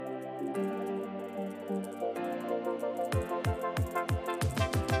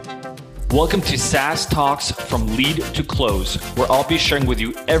Welcome to SaaS Talks from Lead to Close, where I'll be sharing with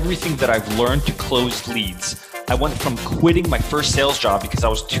you everything that I've learned to close leads. I went from quitting my first sales job because I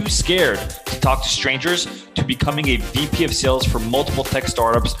was too scared to talk to strangers to becoming a VP of sales for multiple tech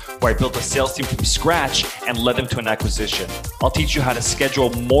startups where I built a sales team from scratch and led them to an acquisition. I'll teach you how to schedule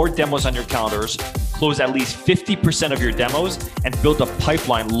more demos on your calendars, close at least 50% of your demos, and build a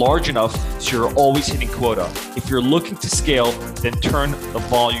pipeline large enough so you're always hitting quota. If you're looking to scale, then turn the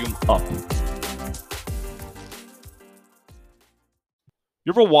volume up. You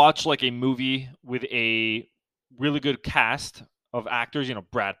ever watch like a movie with a really good cast of actors,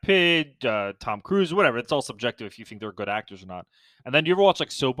 Brad Pitt, Tom Cruise, whatever. It's all subjective if you think they're good actors or not. And then do you ever watch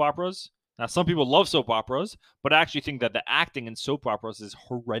like soap operas? Now, some people love soap operas, but I actually think that the acting in soap operas is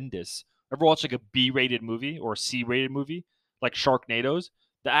horrendous. Ever watch like a B-rated movie or a C-rated movie like Sharknadoes?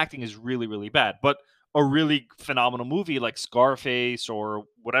 The acting is really, really bad. But a really phenomenal movie like Scarface or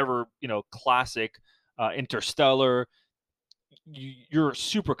whatever, classic, Interstellar, you're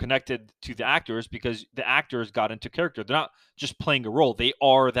super connected to the actors because the actors got into character. They're not just playing a role. They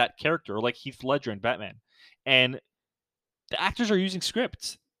are that character, like Heath Ledger in Batman. And the actors are using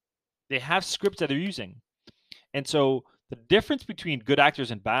scripts. They have scripts that they're using. And so the difference between good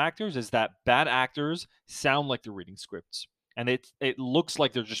actors and bad actors is that bad actors sound like they're reading scripts. And it looks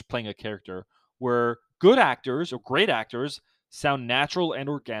like they're just playing a character, where good actors or great actors sound natural and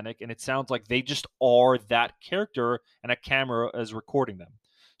organic, and it sounds like they just are that character and a camera is recording them.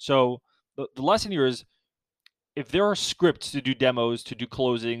 So the lesson here is, if there are scripts to do demos, to do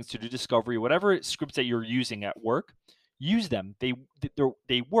closings, to do discovery, whatever scripts that you're using at work, use them. They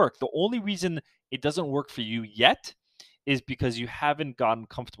work. The only reason it doesn't work for you yet is because you haven't gotten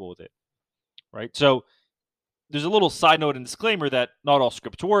comfortable with it, right? So there's a little side note and disclaimer that not all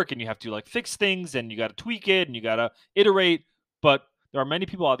scripts work, and you have to like fix things, and you got to tweak it, and you got to iterate. But there are many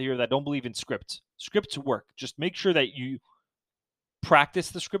people out here that don't believe in scripts. Scripts work. Just make sure that you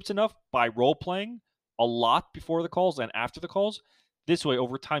practice the scripts enough by role-playing a lot before the calls and after the calls. This way,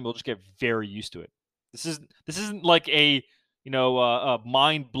 over time, you'll just get very used to it. This isn't like a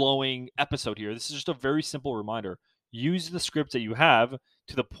mind-blowing episode here. This is just a very simple reminder. Use the scripts that you have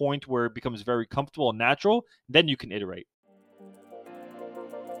to the point where it becomes very comfortable and natural. Then you can iterate.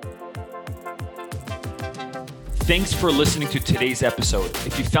 Thanks for listening to today's episode.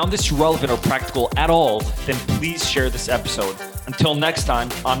 If you found this relevant or practical at all, then please share this episode. Until next time,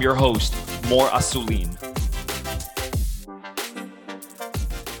 I'm your host, Mor Asulin.